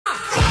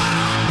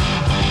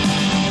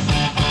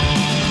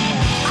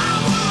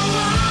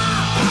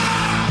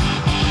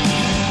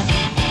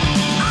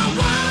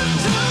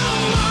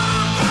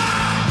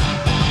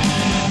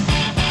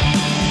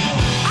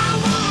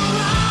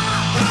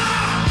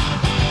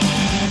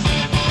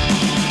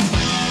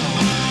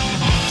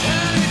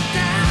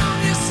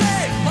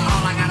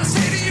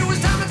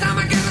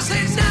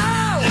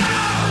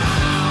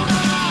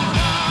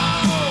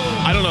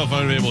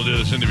to do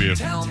this interview.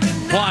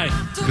 Why?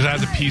 Because I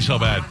have to pee so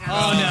bad.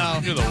 Oh,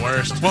 no. You're the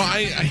worst. Well,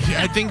 I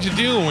had things to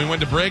do. When we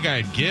went to break,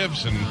 I had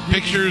gifts and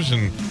pictures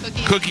and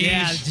cookies.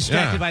 Yeah,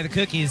 distracted by the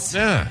cookies.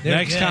 Yeah.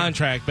 Next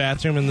contract,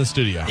 bathroom in the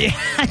studio. Yeah,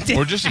 I did.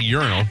 Or just a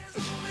urinal.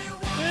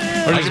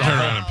 Or just turn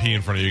around and pee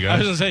in front of you I was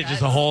guys. going to say,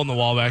 just a hole in the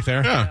wall back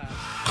there. Yeah.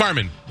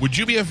 Carmen, would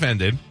you be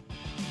offended?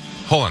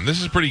 Hold on.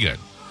 This is pretty good.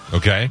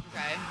 Okay?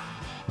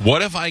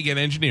 What if I get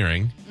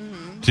engineering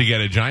to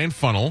get a giant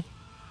funnel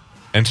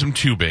and some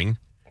tubing?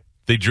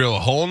 They drill a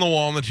hole in the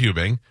wall in the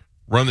tubing,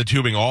 run the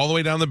tubing all the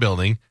way down the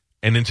building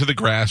and into the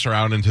grass or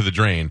out into the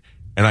drain,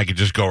 and I could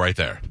just go right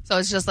there. So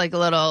it's just like a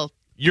little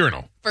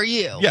Urinal. for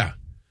you. Yeah.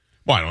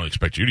 Well, I don't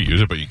expect you to use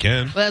it, but you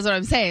can. Well, that's what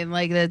I'm saying.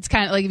 Like, it's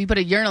kind of like if you put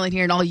a urinal in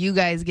here and all you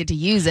guys get to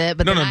use it,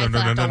 but No. then I still have to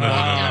walk down the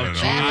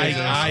bathroom.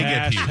 I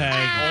get to use it.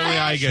 Hashtag Only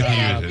I get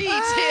to use Me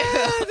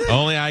it. too.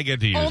 Only I get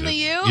to use it. Only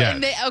you? Yes.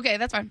 And okay,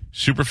 that's fine.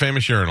 Super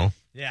famous urinal.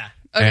 Yeah.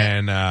 Okay.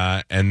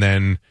 And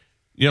then,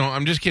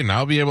 I'm just kidding.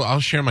 I'll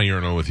share my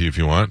urinal with you if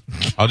you want.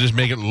 I'll just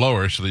make it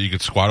lower so that you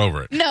could squat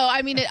over it. No,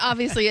 I mean,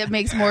 it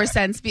makes more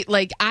sense.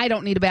 Like, I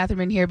don't need a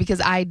bathroom in here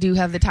because I do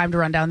have the time to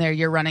run down there.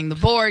 You're running the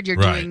board. You're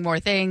Right. doing more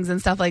things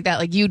and stuff like that.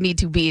 Like, you need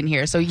to be in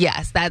here. So,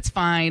 yes, that's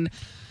fine.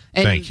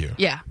 And, Thank you.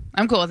 Yeah,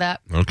 I'm cool with that.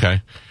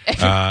 Okay.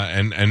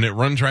 And it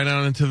runs right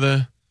out into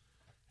the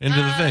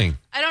thing.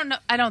 I don't know.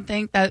 I don't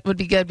think that would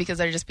be good because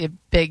there'd just be a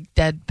big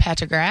dead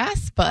patch of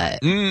grass,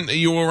 but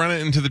You will run it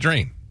into the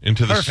drain.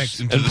 Into the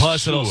Perfect. Into And the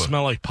plus, it'll sewer.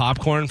 smell like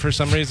popcorn for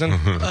some reason.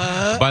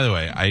 By the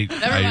way,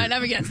 never mind.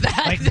 I'm against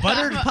that. Like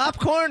buttered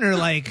popcorn or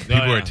like...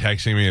 people are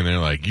texting me and they're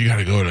like, "You got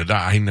to go to the."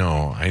 I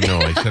know. I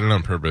said it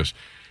on purpose.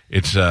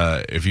 It's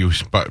if you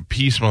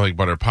pee smell like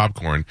butter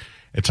popcorn,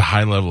 it's a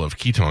high level of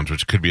ketones,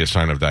 which could be a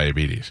sign of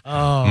diabetes.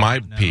 Oh,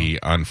 My pee,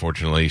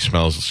 unfortunately,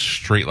 smells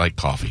straight like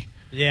coffee.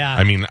 Yeah.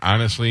 I mean,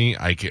 honestly,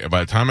 by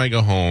the time I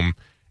go home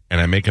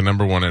and I make a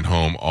number one at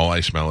home, all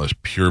I smell is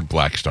pure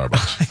black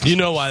Starbucks You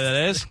know why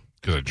that is?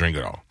 because I drink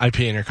it all. I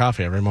pee in your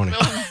coffee every morning.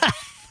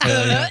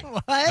 I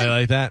What?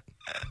 like that.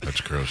 That's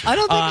gross. I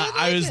don't think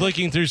I was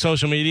looking through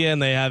social media,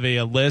 and they have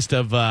a list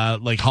of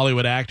like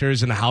Hollywood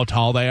actors and how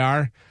tall they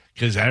are,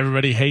 because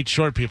everybody hates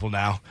short people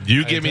now.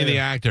 You give me the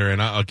actor,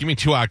 and I'll give me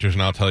two actors,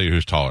 and I'll tell you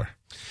who's taller.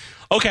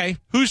 Okay,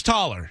 who's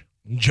taller?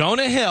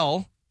 Jonah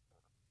Hill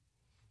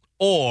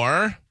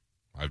or...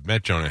 I've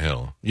met Jonah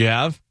Hill. You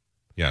have?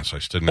 Yes, I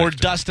stood Or next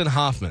to him. Dustin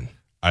Hoffman.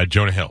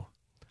 Jonah Hill.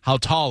 How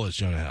tall is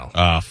Jonah Hill?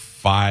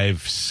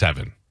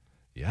 5'7".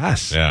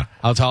 Yes. Yeah.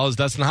 How tall is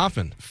Dustin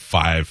Hoffman?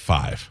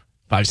 5'5".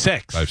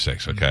 5'6".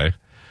 5'6", okay.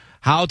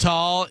 How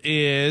tall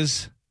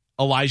is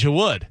Elijah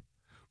Wood?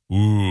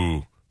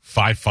 Ooh,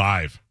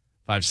 5'5".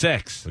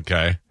 5'6".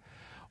 Okay.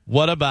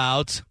 What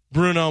about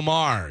Bruno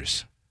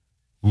Mars?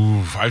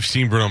 Ooh, I've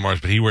seen Bruno Mars,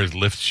 but he wears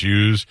lift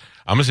shoes.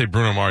 I'm going to say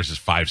Bruno Mars is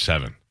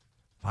 5'7".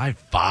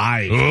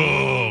 5'5".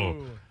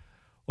 Ooh.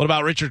 What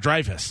about Richard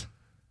Dreyfuss?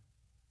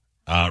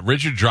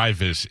 Richard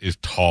Dreyfuss is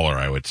taller,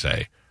 I would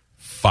say.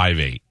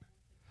 5'8".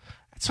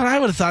 That's what I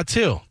would have thought,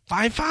 too.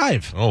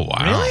 5'5". Oh,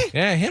 wow. Really?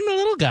 Yeah, him a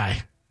little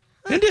guy.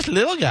 And this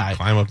little guy.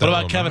 Climb up that What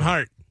about little Kevin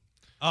mountain.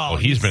 Hart? Well,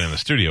 he's been in the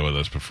studio with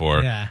us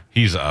before. Yeah.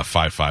 He's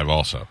 5'5"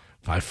 also.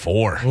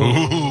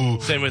 5'4".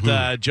 Ooh. Same with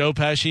Joe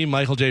Pesci,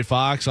 Michael J.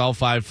 Fox, all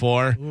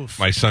 5'4".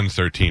 My son's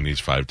 13.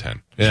 He's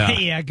 5'10". Yeah.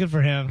 Yeah, good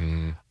for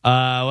him.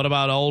 What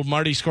about old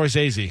Marty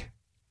Scorsese?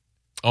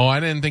 Oh,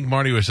 I didn't think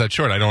Marty was that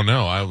short. I don't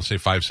know. I will say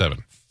 5'7".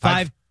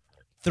 5'3"?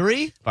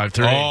 5'3".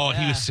 Oh,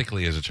 he was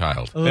sickly as a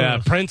child. Yeah,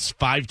 Prince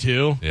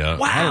 5'2". Yeah. A lot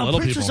Wow, of little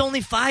Prince people. was only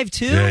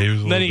 5'2"? Yeah, he was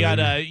a And then little you got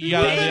baby. you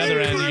got on the other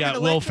end, you got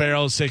Carmen Will Electra.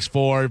 Ferrell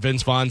 6'4",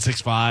 Vince Vaughn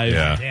 6'5".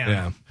 Yeah. Damn.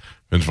 Yeah.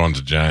 Vince Vaughn's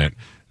a giant.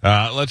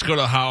 Let's go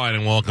to Howard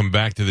and welcome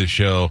back to the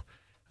show.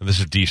 This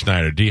is D.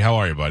 Snider. D, how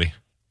are you, buddy?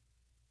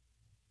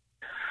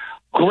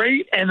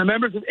 Great, and the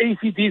members of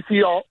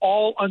AC/DC are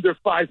all under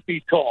 5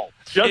 feet tall.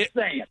 Just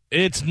saying.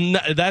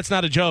 That's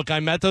not a joke. I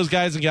met those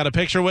guys and got a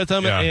picture with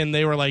them, Yeah. and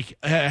they were like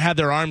had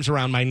their arms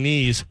around my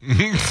knees.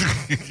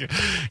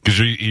 Because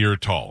you're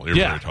tall. You're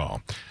Yeah. very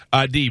tall.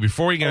 D,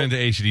 before we get into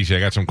AC/DC,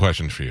 I got some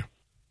questions for you.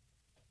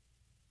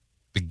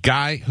 The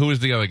guy, who was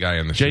the other guy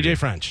in the studio? JJ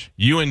French.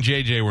 You and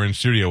JJ were in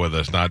studio with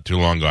us not too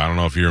long ago. I don't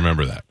know if you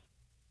remember that.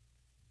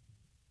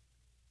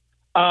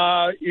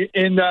 I don't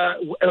even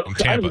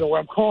know where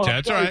I'm calling.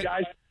 That's I'm sorry, all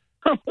right.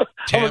 guys.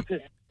 Tampa.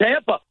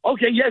 Tampa.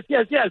 Okay, yes.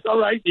 All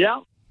right, yeah.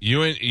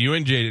 You and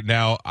JJ.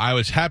 Now, I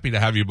was happy to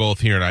have you both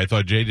here, and I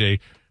thought JJ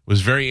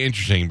was very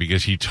interesting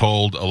because he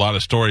told a lot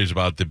of stories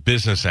about the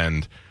business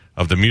end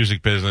of the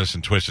music business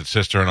and Twisted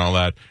Sister and all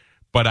that.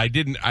 But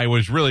I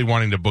was really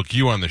wanting to book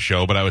you on the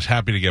show, but I was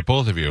happy to get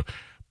both of you.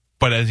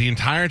 But as the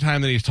entire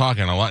time that he's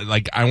talking,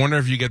 I wonder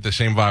if you get the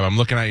same vibe. I'm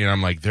looking at you and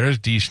I'm like, there's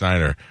D.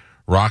 Snider,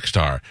 rock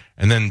star.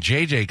 And then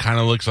JJ kind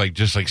of looks like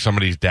just like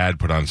somebody's dad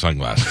put on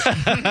sunglasses.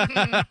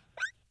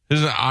 This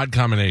is an odd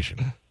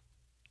combination.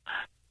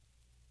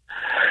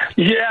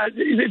 Yeah,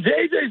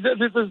 JJ,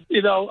 this is,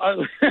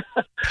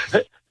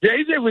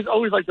 JJ was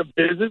always like the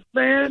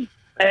businessman.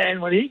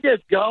 And when he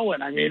gets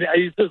going, I mean,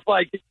 he's just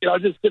like, just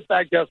sit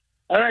back and go,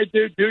 All right,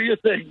 dude, do your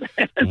thing,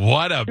 man.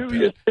 What Do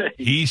your thing.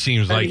 he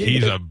seems like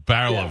he's a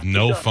barrel of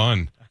no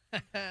fun.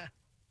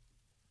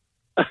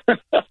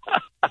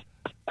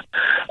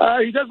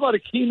 He does a lot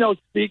of keynote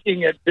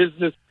speaking at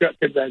business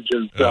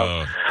conventions.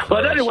 So.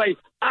 But anyway,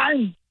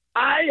 I'm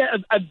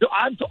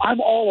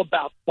all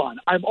about fun.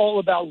 I'm all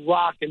about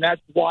rock, and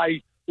that's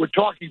why we're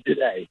talking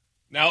today.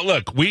 Now,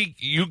 look,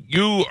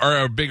 you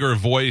are a bigger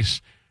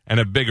voice and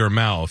a bigger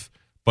mouth,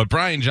 but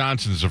Brian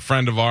Johnson is a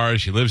friend of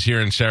ours. He lives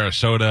here in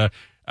Sarasota.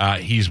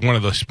 He's one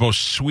of the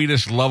most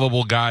sweetest,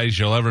 lovable guys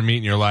you'll ever meet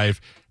in your life.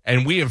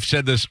 And we have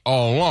said this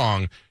all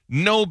along.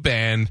 No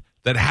band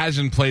that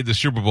hasn't played the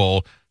Super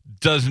Bowl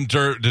doesn't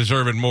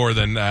deserve it more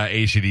than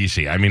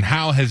AC/DC. I mean,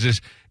 how has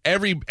this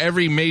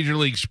every major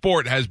league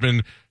sport has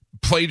been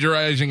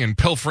plagiarizing and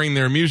pilfering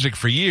their music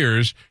for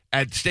years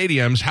at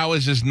stadiums? How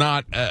is this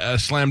not a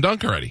slam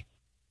dunk already?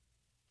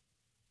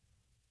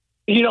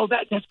 You know,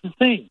 that's the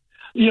thing.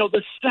 You know,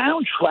 the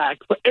soundtrack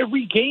for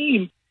every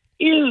game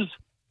is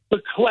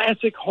the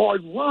classic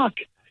hard rock.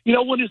 You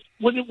know, when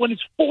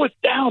it's fourth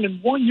down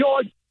and 1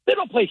 yard, they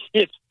don't play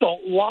Hits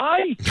Don't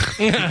Lie.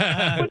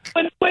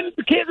 when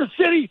Kansas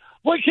City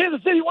won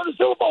the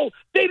Super Bowl,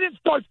 they didn't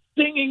start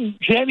singing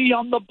Jenny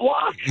on the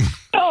Block.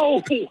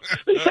 No, they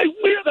say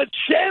we're the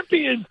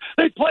champions.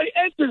 They play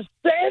Enter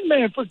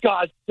Sandman, for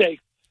God's sake.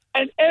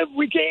 And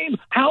every game,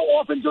 how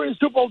often during the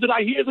Super Bowl did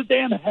I hear the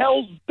damn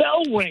Hell's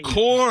Bell ring? Of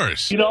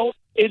course. You know,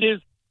 it is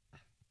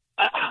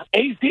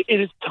AC. It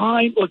is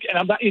time. Look, and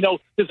I'm not. You know,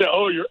 to say,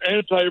 "Oh, you're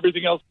anti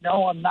everything else."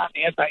 No, I'm not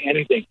anti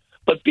anything.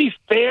 But be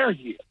fair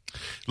here.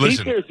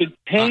 Listen, be fair. It's been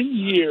 10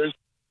 years.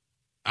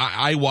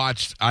 I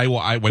watched.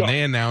 When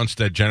they announced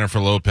that Jennifer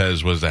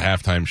Lopez was the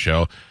halftime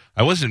show,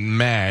 I wasn't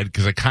mad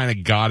because I kind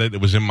of got it. It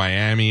was in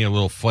Miami, a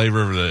little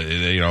flavor of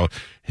the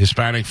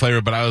Hispanic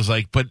flavor. But I was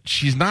like, but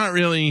she's not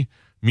really.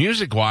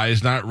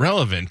 Music-wise, not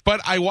relevant. But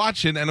I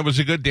watched it, and it was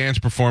a good dance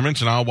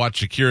performance, and I'll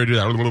watch Shakira do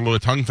that little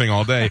tongue thing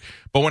all day.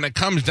 But when it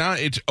comes down,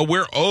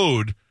 we're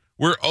owed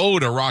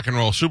a rock and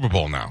roll Super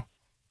Bowl now.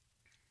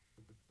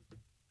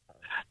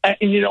 And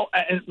you know,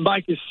 and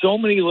Mike, there's so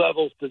many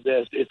levels to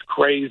this. It's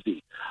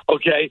crazy.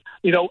 Okay,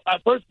 you know,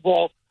 first of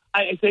all,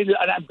 I say that,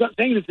 and I'm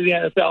saying this to the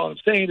NFL, and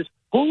I'm saying this: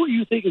 who do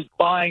you think is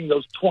buying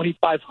those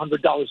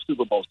 $2,500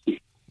 Super Bowl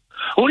seats?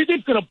 Who do you think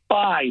is going to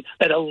buy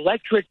that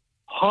electric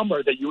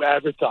Hummer that you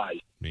advertise?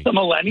 Me. The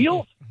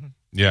millennials?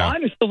 Yeah.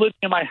 Mine is still living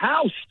in my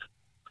house.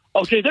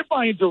 Okay, they're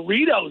buying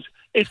Doritos.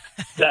 It's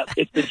the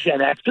Gen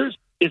Xers,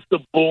 it's the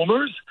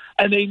Boomers,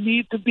 and they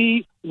need to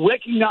be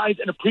recognized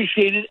and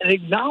appreciated and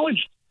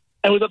acknowledged.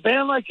 And with a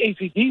band like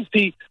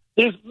AC/DC,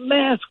 there's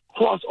mass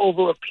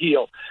crossover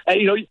appeal. And,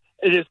 you know,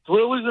 it is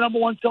Thriller's the number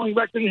one selling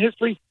record in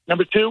history.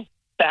 Number two,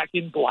 Back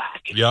in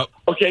Black. Yep.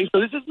 Okay,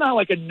 so this is not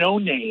like a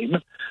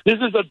no-name. This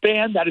is a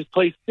band that has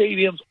played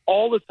stadiums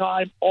all the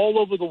time, all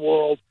over the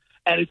world,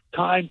 and it's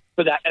time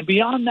for that. And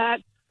beyond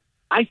that,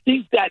 I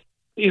think that,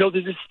 you know,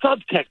 there's this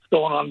subtext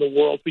going on in the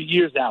world for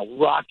years now.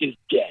 Rock is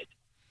dead.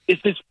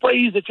 It's this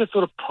phrase that just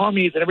sort of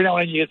permeates, and every now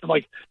and then you get some,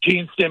 like,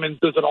 Gene Simmons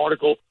does an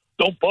article,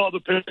 don't bother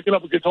picking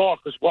up a guitar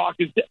because rock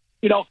is dead.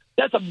 You know,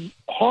 that's a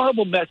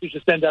horrible message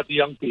to send out to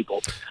young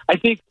people. I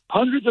think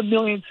hundreds of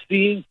millions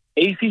seeing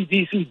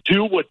AC/DC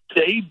do what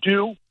they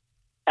do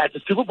at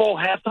the Super Bowl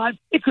halftime,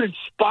 it could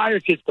inspire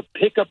kids to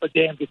pick up a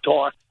damn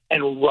guitar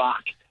and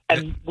rock.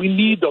 And we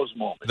need those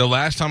moments. The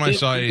last time I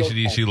saw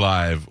AC/DC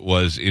live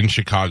was in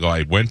Chicago.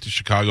 I went to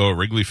Chicago at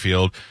Wrigley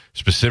Field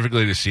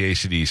specifically to see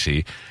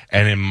AC/DC.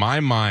 And in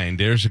my mind,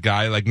 there's a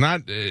guy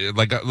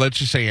let's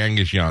just say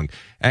Angus Young.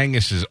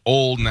 Angus is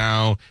old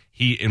now.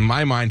 In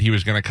my mind, he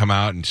was going to come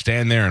out and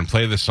stand there and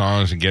play the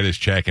songs and get his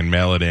check and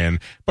mail it in,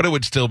 but it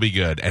would still be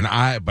good.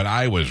 But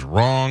I was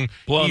wrong.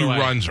 He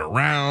runs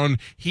around.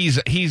 He's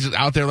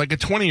out there like a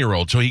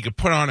 20-year-old, so he could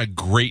put on a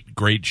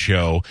great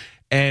show.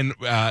 And,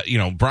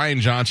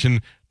 Brian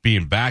Johnson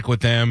being back with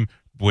them,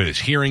 with his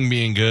hearing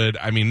being good.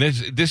 I mean,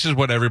 this is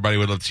what everybody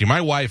would love to see. My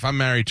wife, I'm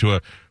married to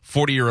a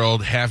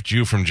 40-year-old half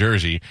Jew from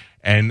Jersey,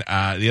 and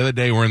the other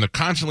day we're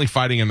constantly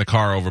fighting in the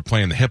car over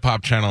playing the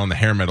hip-hop channel and the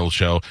hair metal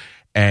show.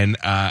 And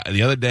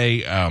the other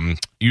day,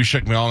 You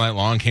Shook Me All Night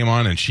Long came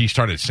on, and she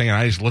started singing.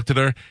 I just looked at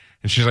her,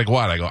 and she's like,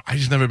 what? I go, I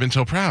just never been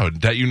so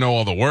proud that you know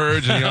all the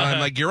words. And I'm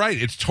like, you're right.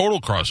 It's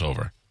total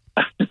crossover.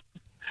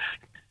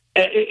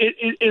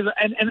 It is,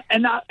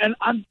 and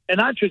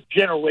not just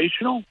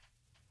generational,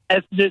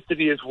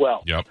 ethnicity as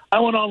well. Yep. I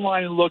went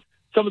online and looked.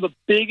 Some of the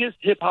biggest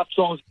hip-hop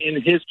songs in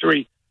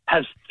history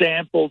have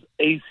sampled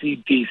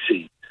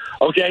AC/DC.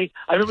 Okay?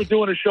 I remember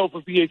doing a show for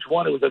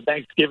VH1. It was a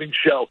Thanksgiving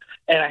show,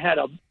 and I had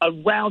a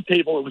round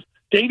table. It was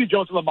Davy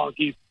Jones from the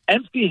Monkees,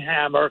 MC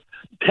Hammer,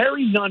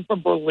 Terry Nunn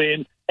from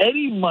Berlin,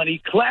 Eddie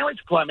Money, Clarence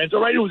Clemens. All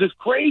right? It was this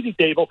crazy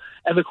table,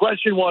 and the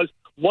question was,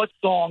 one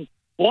song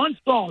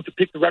to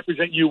pick to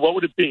represent you, what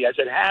would it be? I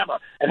said Hammer,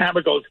 and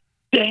Hammer goes,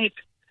 dance,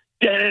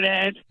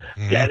 da-da-da,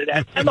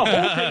 da-da-da. And the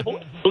whole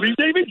table, including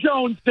Davy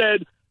Jones,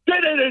 said,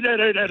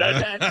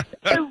 da-da-da-da-da-da.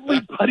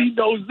 Everybody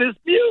knows this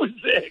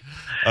music.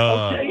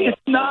 Okay,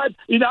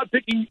 you're not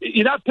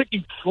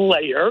picking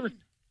Slayer,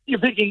 you're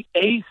picking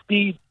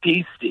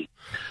AC/DC.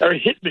 are a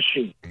hit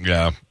machine.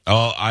 Yeah.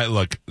 Oh,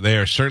 look, they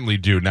are certainly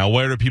due. Now,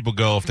 where do people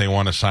go if they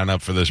want to sign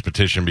up for this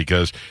petition?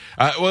 Because,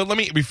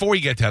 before we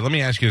get to that, let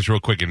me ask you this real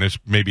quick, and this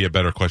may be a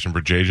better question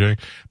for JJ.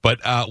 But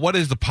what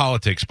is the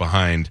politics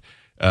behind,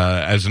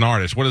 as an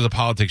artist, what is the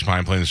politics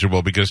behind playing the Super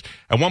Bowl? Because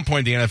at one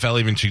point, the NFL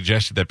even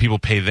suggested that people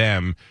pay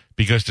them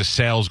because the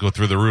sales go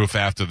through the roof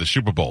after the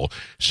Super Bowl.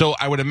 So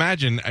I would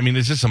imagine,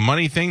 is this a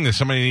money thing? Does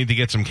somebody need to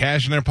get some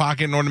cash in their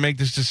pocket in order to make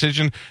this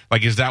decision?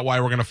 Like, is that why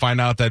we're going to find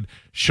out that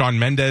Shawn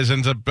Mendes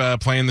ends up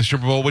playing the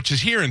Super Bowl, which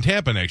is here in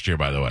Tampa next year,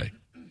 by the way?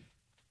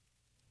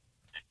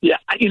 Yeah,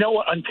 you know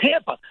what? On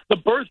Tampa, the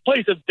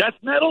birthplace of death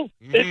metal,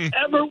 if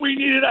ever we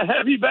needed a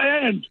heavy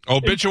band.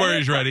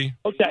 Obituary's ready.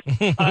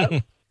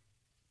 Okay.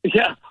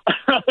 Yeah.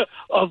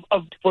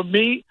 For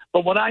me,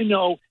 but what I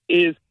know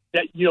is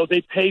that,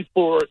 they pay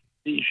for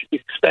the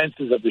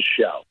expenses of the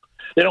show.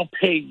 They don't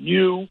pay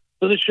you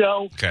for the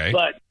show, okay.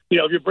 But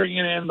if you're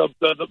bringing in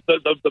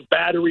the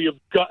battery of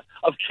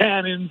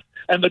cannons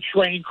and the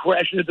train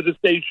crashing into the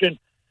station,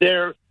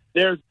 they're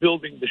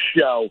building the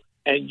show,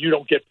 and you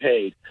don't get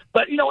paid.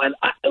 But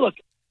look,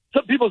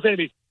 some people say to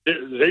me,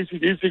 "Is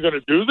AC/DC going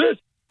to do this?"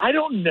 I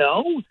don't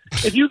know.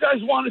 If you guys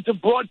wanted to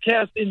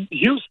broadcast in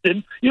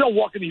Houston, you don't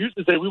walk into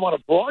Houston and say, "We want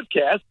to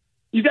broadcast."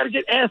 You got to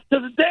get asked to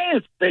the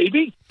dance,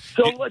 baby.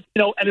 So let's,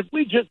 and if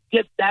we just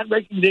get that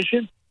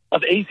recognition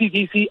of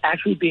AC/DC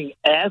actually being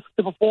asked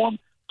to perform,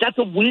 that's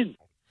a win.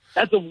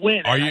 That's a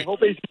win. I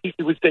hope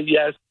AC/DC would say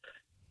yes.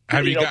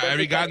 Have you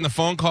gotten the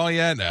phone call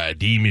yet?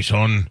 D, my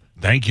son,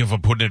 thank you for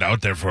putting it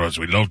out there for us.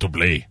 We'd love to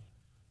play.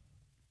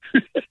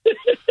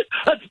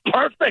 That's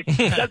perfect.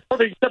 That's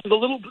perfect. Except it's a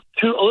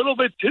little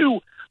bit too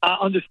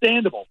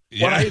understandable.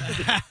 Yeah.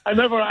 I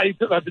remember I've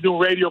been doing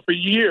radio for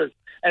years,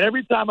 and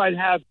every time I'd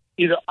have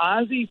either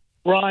Ozzy,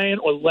 Brian,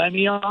 or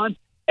Lemmy on,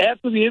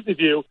 after the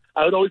interview,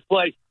 I would always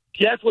play,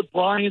 "Guess what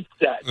Brian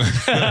said?"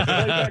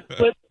 That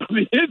clip from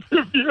the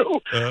interview,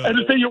 and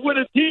to say, "You win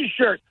a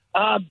T-shirt."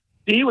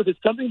 D, was it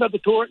something about the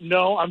tour?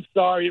 No, I'm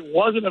sorry, it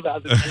wasn't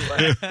about the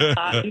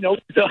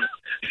tour.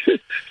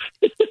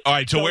 All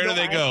right, so where do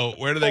they go?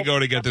 Where do they go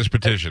to get this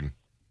petition?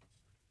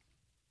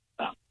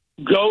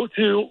 Go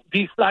to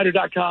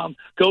dsnider.com,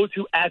 go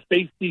to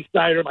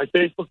 @DSnider, my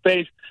Facebook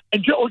page,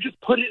 or just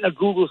put it in a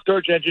Google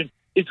search engine.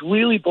 It's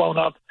really blown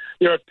up.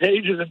 There are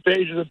pages and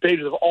pages and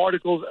pages of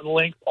articles and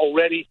links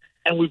already,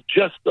 and we've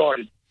just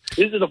started.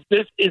 This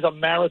is a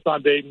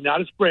marathon, baby,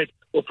 not a sprint.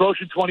 We're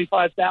approaching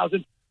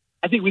 25,000.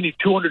 I think we need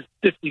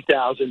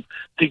 250,000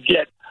 to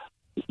get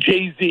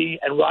Jay-Z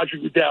and Roger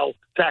Goodell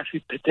to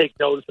actually take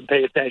notice and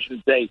pay attention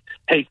and say,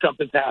 "Hey,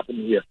 something's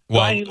happening here."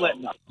 Well, I ain't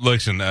letting up.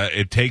 Listen,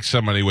 it takes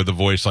somebody with a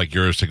voice like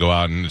yours to go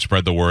out and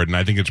spread the word, and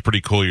I think it's pretty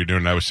cool you're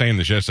doing it. I was saying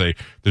this yesterday.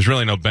 There's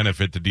really no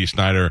benefit to D.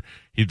 Snider.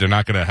 They're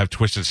not going to have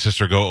Twisted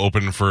Sister go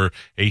open for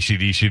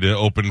AC/DC to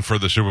open for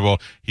the Super Bowl.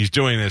 He's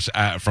doing this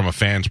from a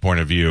fan's point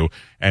of view,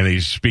 and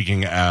he's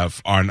speaking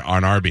on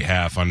our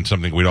behalf on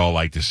something we'd all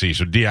like to see.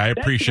 So, D, I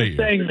appreciate you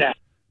saying that.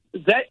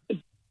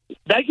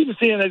 Thank you for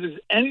saying that. There's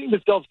anything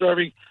but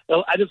self-serving. The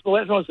last thing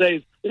I want to say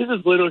is, this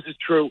is literally is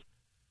true.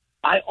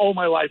 I owe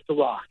my life to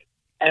rock,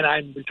 and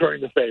I'm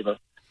returning the favor.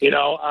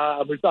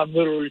 I'm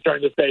literally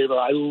returning the favor.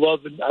 I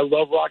love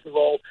rock and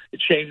roll. It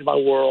changed my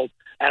world,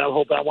 and I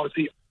want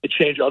to see it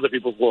change other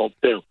people's world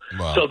too.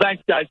 Wow. So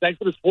thanks, guys. Thanks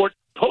for the support.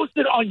 Post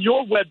it on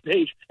your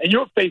webpage and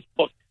your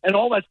Facebook and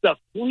all that stuff.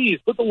 Please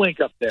put the link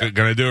up there.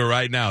 Going to do it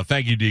right now.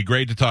 Thank you, D.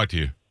 Great to talk to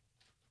you.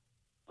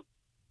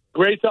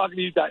 Great talking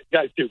to you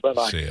guys, too.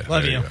 Bye-bye. See ya.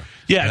 Love you.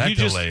 Yeah, that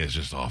delay is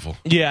just awful.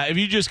 Yeah, if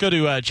you just go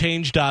to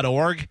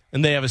change.org,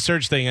 and they have a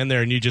search thing in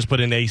there, and you just put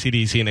in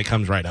AC/DC, and it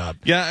comes right up.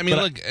 Yeah,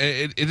 look,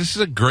 this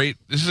is a great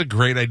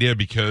idea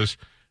because,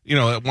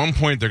 at one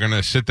point they're going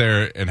to sit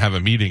there and have a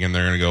meeting, and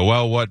they're going to go,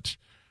 well, what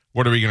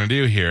are we going to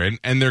do here?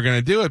 And they're going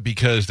to do it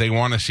because they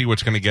want to see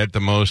what's going to get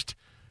the most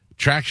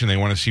traction. They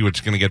want to see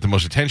what's going to get the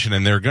most attention,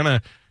 and they're going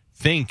to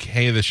think,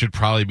 hey, this should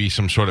probably be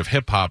some sort of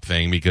hip-hop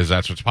thing because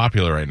that's what's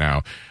popular right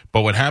now.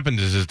 But what happens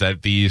is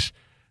that these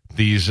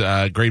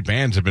great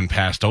bands have been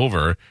passed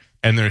over,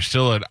 and there's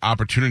still an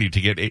opportunity to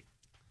get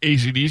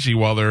AC/DC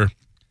while they're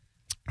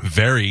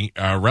very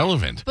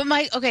relevant. But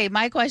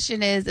my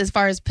question is, as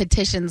far as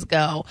petitions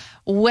go,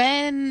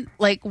 when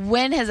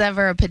has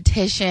ever a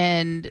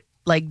petition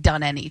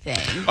done anything?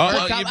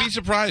 You'd be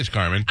surprised,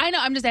 Carmen. I know.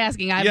 I'm just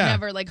asking. I've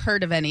never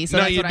heard of any, so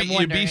that's what I'm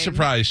wondering. You'd be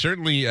surprised.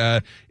 Certainly,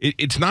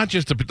 it's not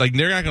just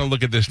they're not going to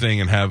look at this thing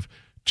and have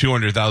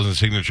 200,000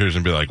 signatures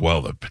and be like, well,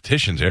 the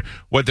petition's here.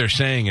 What they're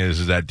saying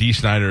is that D.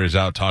 Snider is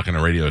out talking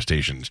to radio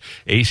stations.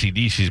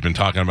 AC/DC's been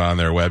talking about on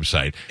their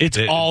website. It's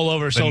all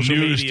over social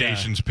media. The news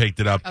stations picked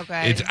it up.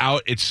 Okay. It's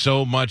out. It's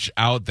so much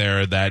out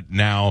there that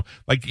now,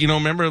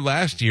 remember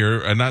last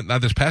year,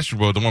 not this past year,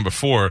 but the one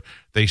before,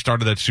 they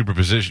started that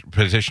superposition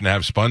to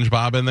have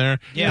SpongeBob in there.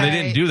 Yeah. And they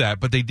didn't do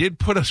that, but they did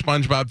put a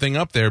SpongeBob thing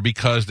up there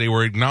because they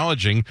were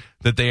acknowledging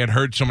that they had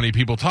heard so many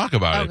people talk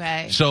about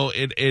it. So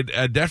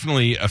it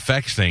definitely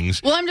affects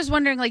things. Well, I'm just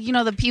wondering,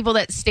 the people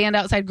that stand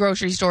outside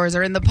grocery stores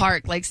or in the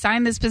park,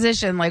 sign this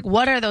petition.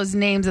 What are those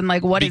names and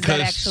what is that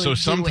actually So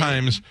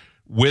sometimes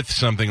with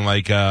something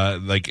like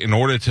in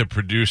order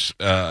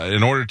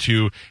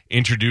to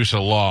introduce a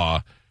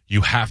law,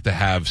 you have to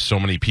have so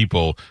many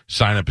people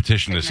sign a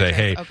petition to say,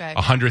 hey, Okay.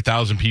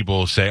 100,000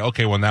 people say,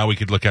 okay, well, now we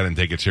could look at it and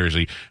take it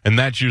seriously. And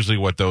that's usually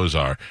what those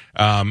are.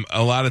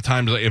 A lot of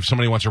times, if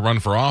somebody wants to run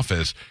for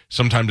office,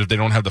 sometimes if they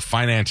don't have the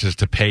finances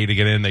to pay to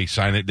get in, they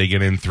sign it, they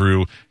get in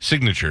through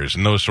signatures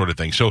and those sort of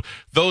things. So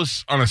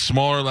those on a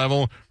smaller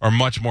level are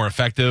much more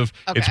effective.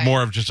 Okay. It's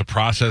more of just a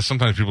process.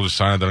 Sometimes people just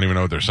sign it, they don't even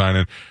know what they're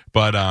signing.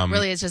 But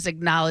Really, it's just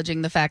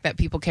acknowledging the fact that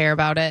people care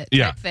about it.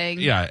 yeah, Type thing.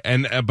 yeah,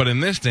 and but in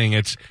this thing,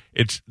 it's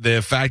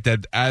the fact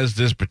that as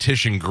this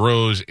petition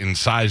grows in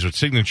size with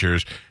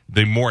signatures,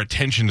 the more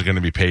attention is going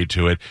to be paid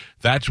to it.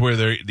 That's where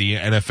the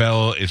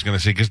NFL is going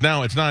to say, because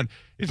now it's not.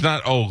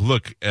 Oh,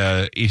 look,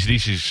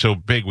 AC/DC is so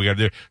big, we got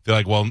to do. They're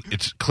like, well,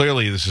 it's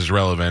clearly this is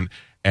relevant.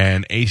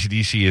 And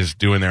AC/DC is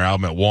doing their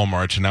album at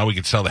Walmart, so now we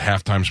can sell the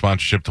halftime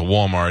sponsorship to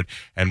Walmart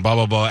and blah,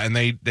 blah, blah. And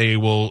they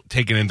will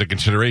take it into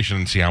consideration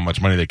and see how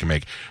much money they can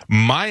make.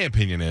 My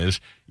opinion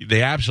is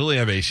they absolutely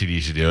have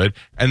AC/DC do it.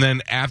 And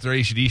then after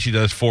AC/DC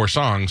does 4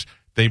 songs,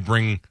 they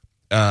bring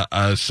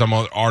some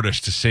other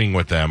artist to sing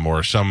with them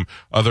or some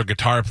other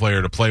guitar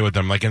player to play with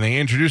them. And they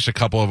introduce a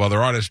couple of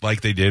other artists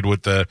like they did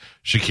with the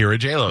Shakira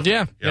J-Lo.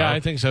 Yeah, You know? I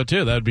think so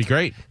too. That would be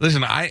great.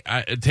 Listen, I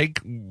take,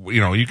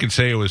 you can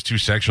say it was too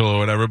sexual or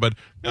whatever, but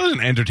it was an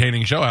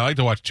entertaining show. I like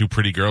to watch 2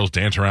 pretty girls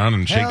dance around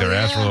and shake their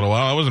ass for a little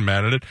while. I wasn't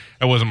mad at it.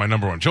 It wasn't my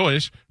number one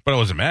choice, but I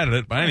wasn't mad at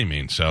it by any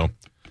means. So, all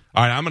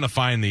right, I'm going to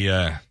find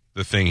the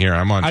thing here.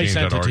 I'm on I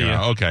sent it change.org to you.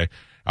 now. Okay.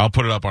 I'll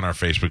put it up on our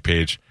Facebook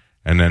page,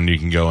 and then you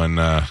can go and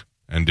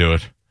do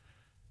it.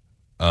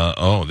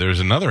 There's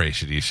another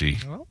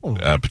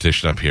AC/DC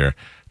petition up here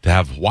to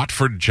have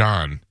Watford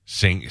John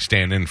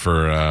stand in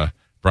for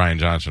Brian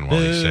Johnson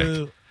while he's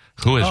sick.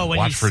 Who is when he's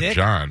Watford sick?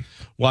 John?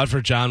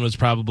 Watford John was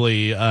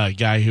probably a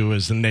guy who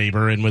was a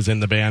neighbor and was in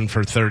the band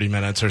for 30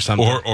 minutes or something. Or